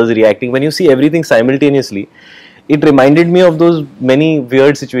the father is reacting, when you see everything simultaneously, it reminded me of those many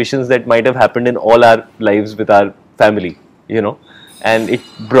weird situations that might have happened in all our lives with our family, you know. And it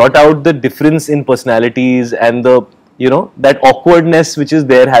brought out the difference in personalities and the, you know, that awkwardness which is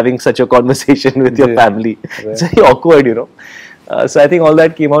there having such a conversation with your family. It's very awkward, you know. So I think all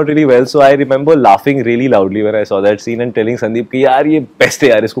that came out really well. So I remember laughing really loudly when I saw that scene and telling Sandeep कि यार ये best है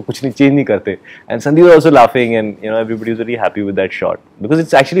यार, इसको कुछ नहीं change नहीं करते. And Sandeep was also laughing, and you know, everybody was really happy with that shot because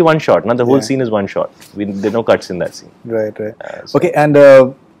it's actually one shot. Now the whole scene is one shot. There are no cuts in that scene. Right. Okay, and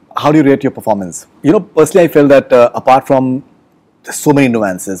how do you rate your performance? You know, personally, I feel that apart from so many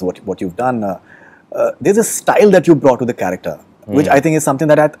nuances, what you've done, there's a style that you brought to the character, which I think is something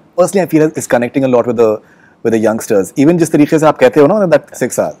that I feel is connecting a lot with the youngsters. Even जिस तरीके से आप कहते हो ना, that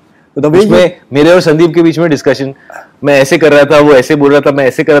 6 hours. So the way मेरे और संदीप के बीच में डिस्कशन, मैं ऐसे कर रहा था, वो ऐसे बोल रहा था, मैं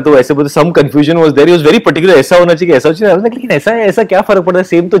ऐसे कर रहा था, वो ऐसे बोल रहा था. Some confusion was there. He was very particular. ऐसा होना चाहिए, ऐसा चाहिए. I was like, लेकिन ऐसा है, ऐसा क्या फर्क पड़ता है?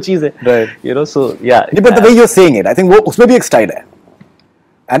 Same तो चीज है. Right. You know, so yeah. But the way you're saying it, I think वो उसमें भी एक style है.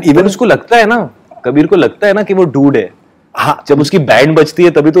 And even उसको लगता है ना, कबीर को लगता है ना कि वो dude है. हाँ. जब उसकी बैंड बजती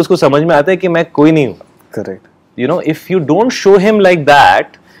है तभी तो उसको समझ में आता है कि मैं कोई नहीं हूँ. Correct. You know, if you don't show him like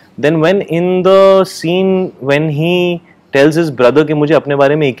that, then when in the scene when he tells his brother कि मुझे अपने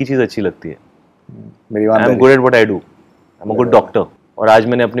बारे में एक ही चीज अच्छी लगती है, I'm good at what I do, I'm a good doctor, और आज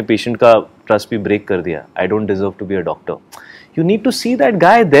मैंने अपने patient का trust भी break कर दिया, I don't deserve to be a doctor. You need to see that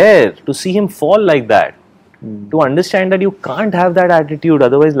guy there, to see him fall like that, to understand that you can't have that attitude,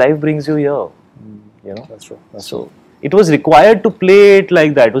 otherwise life brings you here. You know, That's true. so it was required to play it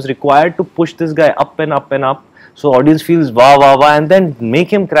like that. It was required to push this guy up and up and up, so audience feels wow, wow, wow, and then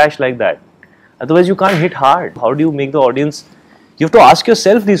make him crash like that. Otherwise, you can't hit hard. How do you make the audience? You have to ask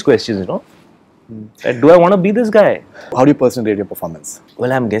yourself these questions, you know. That, do I want to be this guy? How do you personally rate your performance?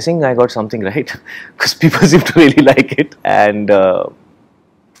 Well, I'm guessing I got something right because people seem to really like it. And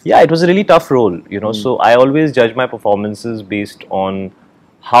yeah, it was a really tough role, you know. So I always judge my performances based on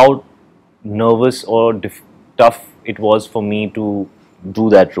how nervous or tough it was for me to do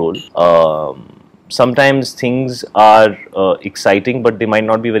that role. Sometimes things are exciting, but they might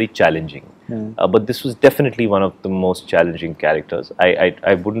not be very challenging. But this was definitely one of the most challenging characters. I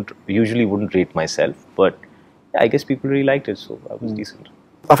usually wouldn't rate myself, but yeah, I guess people really liked it, so I was decent.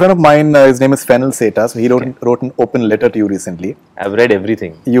 A friend of mine, his name is Fennel Seta, so he wrote an open letter to you recently. I've read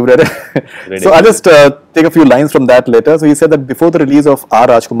everything. You read it? So I'll just take a few lines from that letter. So he said that before the release of R.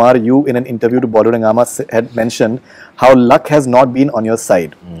 Rajkumar, you in an interview to Bollywood Hungama had mentioned how luck has not been on your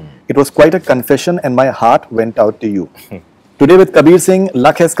side. It was quite a confession and my heart went out to you. Today with Kabir Singh,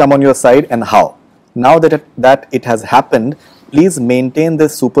 luck has come on your side, and how? Now that it has happened, please maintain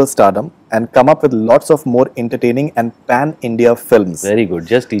this superstardom and come up with lots of more entertaining and pan-India films. Very good.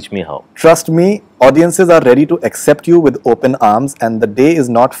 Just teach me how. Trust me, audiences are ready to accept you with open arms, and the day is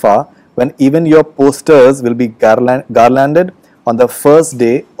not far when even your posters will be garlanded on the first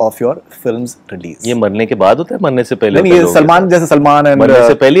day of your film's release. ये मरने के बाद होता है, मरने से पहले? नहीं, ये सलमान जैसे सलमान and मरने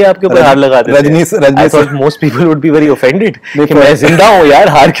से पहले आपके ऊपर हार लगा देते हैं. I thought most people would be very offended कि मैं जिंदा हूँ यार,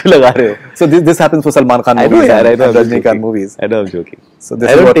 हार क्यों लगा रहे हो? So this happens for Salman Khan movies and Rajinikanth movies. I know, I'm joking. So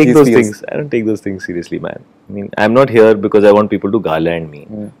this I don't take those feels. things. I don't take those things seriously, man. I mean, I'm not here because I want people to garland me.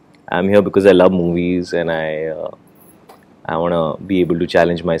 I'm here because I love movies and I want to be able to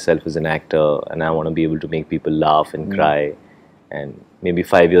challenge myself as an actor, and I want to be able to make people laugh and cry, and maybe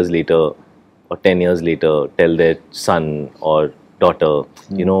 5 years later or 10 years later tell their son or daughter,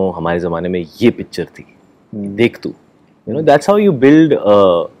 you know, हमारे ज़माने में ये picture थी, देख तू. You know, that's how you build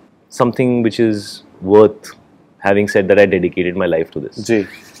something which is worth having said that I dedicated my life to this. Ji.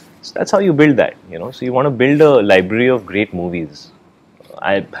 So that's how you build that, you know. So you want to build a library of great movies.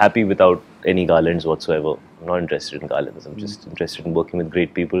 I'm happy without any garlands whatsoever. I'm not interested in garlands. I'm just interested in working with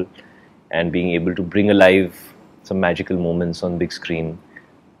great people and being able to bring alive some magical moments on big screen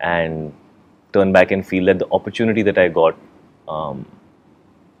and turn back and feel that the opportunity that I got.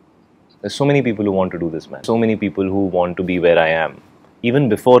 There's so many people who want to do this, man. So many people who want to be where I am. Even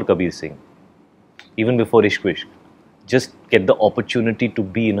before Kabir Singh, even before Ishq Vishk, just get the opportunity to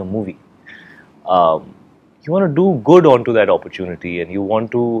be in a movie. You want to do good onto that opportunity, and you want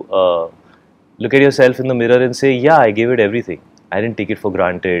to look at yourself in the mirror and say, yeah, I gave it everything. I didn't take it for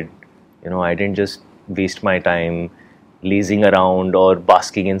granted. I didn't just waste my time lazing around or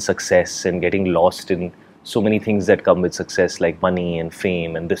basking in success and getting lost in so many things that come with success, like money and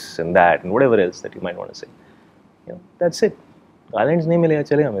fame and this and that and whatever else that you might want to say. That's it. Garlands nahi milega,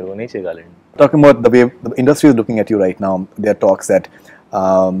 chalega mere ko, nahi chahiye garland. Talking about the way the industry is looking at you right now, there are talks that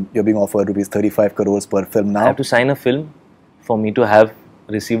you're being offered rupees 35 crores per film now. I have to sign a film for me to have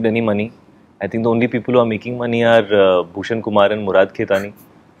received any money. I think the only people who are making money are Bhushan Kumar and Murad Khetani.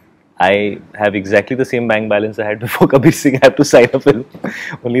 I have exactly the same bank balance I had before Kabir Singh. I have to sign a film.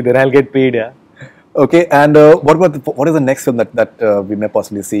 Only then I'll get paid, yeah. Okay, and what is the next film that we may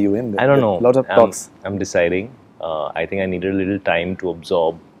possibly see you in? I don't know. Lots of talks. I'm deciding. I think I needed a little time to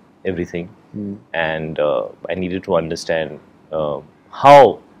absorb everything, and I needed to understand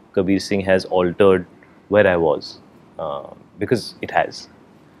how Kabir Singh has altered where I was, because it has.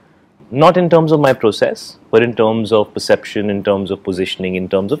 Not in terms of my process, but in terms of perception, in terms of positioning, in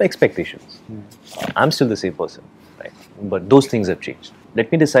terms of expectations. I'm still the same person, right? But those things have changed.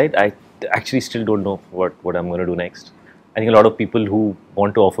 Let me decide. I actually still don't know what I'm going to do next. I think a lot of people who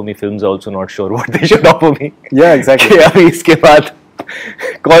want to offer me films are also not sure what they should offer me. Yeah, exactly. अभी इसके बाद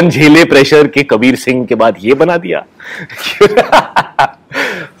कौन झेले pressure के कबीर सिंह के बाद ये बना दिया.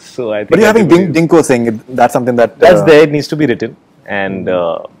 So I think. But you're having Dinko Singh. That's something that that's there. It needs to be written, and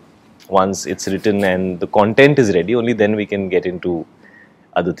once it's written and the content is ready, only then we can get into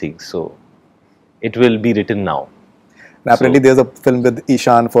other things. So it will be written now. And apparently, there's a film with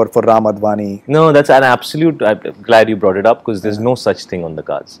Ishan for Ram Advani. No, that's an absolute. I'm glad you brought it up because there's no such thing on the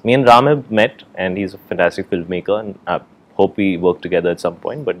cards. Me and Ram have met, and he's a fantastic filmmaker, and I hope we work together at some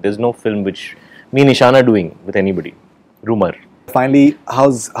point. But there's no film which me and Ishan are doing with anybody. Rumor. Finally,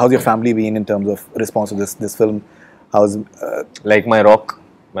 how's your family been in terms of response to this film? How's like my rock?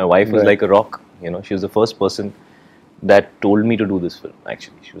 My wife was like a rock. She was the first person that told me to do this film.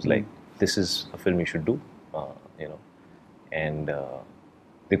 Actually, she was like, "This is a film you should do." And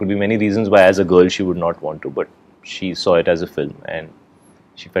there could be many reasons why as a girl she would not want to, but she saw it as a film and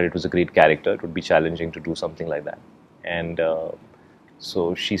she felt it was a great character. It would be challenging to do something like that. And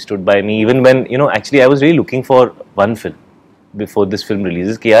so she stood by me even when, actually I was really looking for one film before this film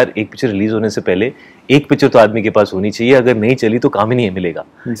releases कि यार एक picture release होने से पहले एक picture तो आदमी के पास होनी चाहिए, अगर नहीं चली तो काम ही नहीं मिलेगा.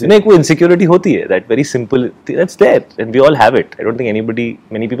 एक वो insecurity होती है, that very simple, that's there and we all have it. I don't think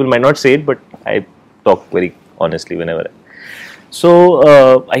many people might not say it, but I talk very honestly whenever So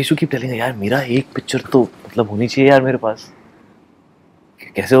I used to keep telling her, यार मेरा एक picture तो मतलब होनी चाहिए यार मेरे पास,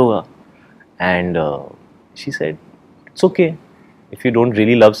 कैसे होगा? And she said, it's okay. If you don't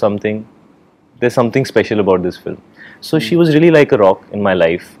really love something, there's something special about this film. So she was really like a rock in my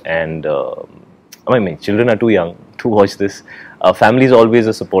life, and I mean, children are too young to watch this. Family is always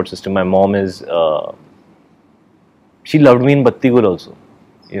a support system. My mom is, she loved me in Batti Gul also.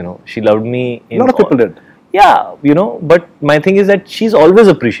 She loved me in... A lot of people did. Yeah, but my thing is that she's always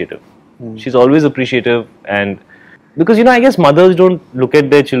appreciative. She's always appreciative, and because I guess mothers don't look at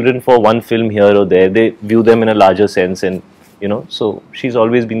their children for one film here or there. They view them in a larger sense, and so she's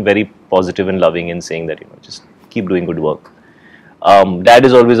always been very positive and loving in saying that just keep doing good work. Dad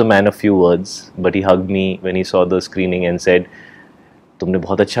is always a man of few words, but he hugged me when he saw the screening and said, "तुमने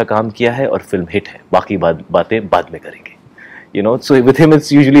बहुत अच्छा काम किया है और film hit है. बाकी बातें बाद में करेंगे." So with him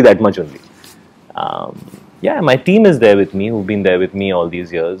it's usually that much only. Yeah, my team is there with me, who've been there with me all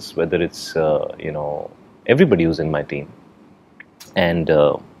these years, whether it's, everybody who's in my team. And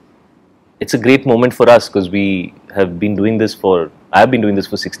it's a great moment for us because we have been doing this I've been doing this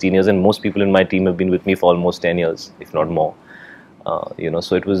for 16 years and most people in my team have been with me for almost 10 years, if not more.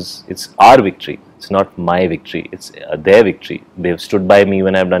 So it's our victory. It's not my victory. It's their victory. They've stood by me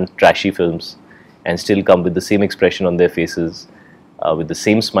when I've done trashy films and still come with the same expression on their faces, with the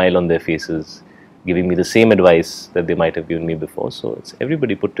same smile on their faces, giving me the same advice that they might have given me before. So it's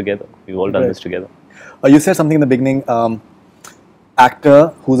everybody put together. We've all done this together. You said something in the beginning,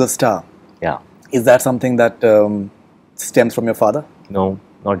 actor who's a star. Yeah. Is that something that stems from your father? No,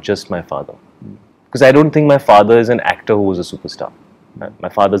 not just my father. Because I don't think my father is an actor who was a superstar. My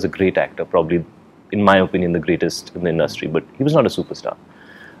father's a great actor, probably in my opinion, the greatest in the industry, but he was not a superstar.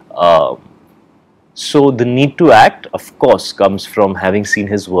 Uh, so the need to act, of course, comes from having seen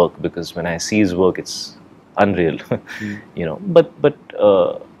his work, because when I see his work, it's unreal, you know. But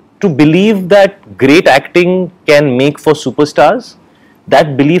to believe that great acting can make for superstars,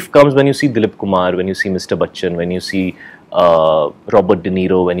 that belief comes when you see Dilip Kumar, when you see Mr. Bachchan, when you see Robert De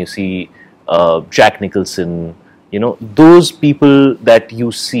Niro, when you see Jack Nicholson. You know, those people that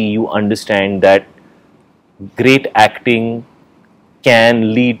you see, you understand that great acting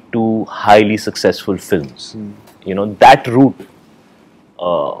can lead to highly successful films. You know, that route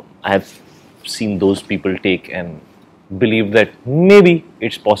I have seen those people take, and believe that maybe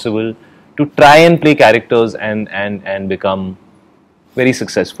it's possible to try and play characters and become very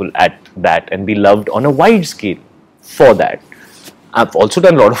successful at that and be loved on a wide scale for that. I've also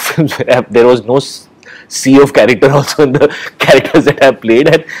done a lot of films where there was no sea of character also in the characters that I played,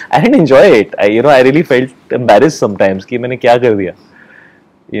 and I didn't enjoy it. I really felt embarrassed sometimes कि मैंने क्या कर दिया,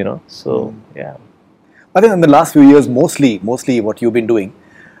 you know. So yeah. I think in the last few years, mostly what you've been doing,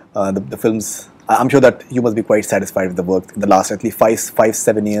 the films. I'm sure that you must be quite satisfied with the work in the last at least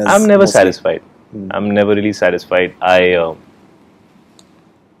 7 years. I'm never mostly. satisfied. I'm never really satisfied. I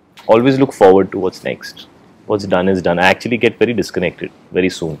always look forward to what's next. What's done is done. I actually get very disconnected very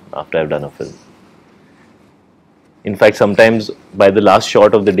soon after I've done a film. In fact, sometimes by the last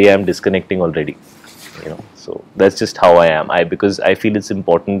shot of the day, I'm disconnecting already. You know, so that's just how I am. Because I feel it's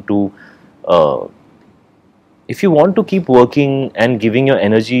important to, if you want to keep working and giving your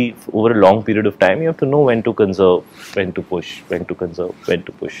energy over a long period of time, you have to know when to conserve, when to push, when to conserve, when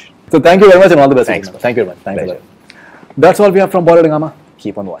to push. So thank you very much and all the best. Thanks. Thank you very much. Thanks a Pleasure. lot. That's all we have from Bollywood Hungama.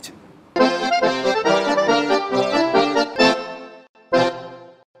 Keep on watching.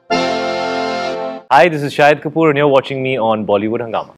 Hi, this is Shahid Kapoor and you're watching me on Bollywood Hungama.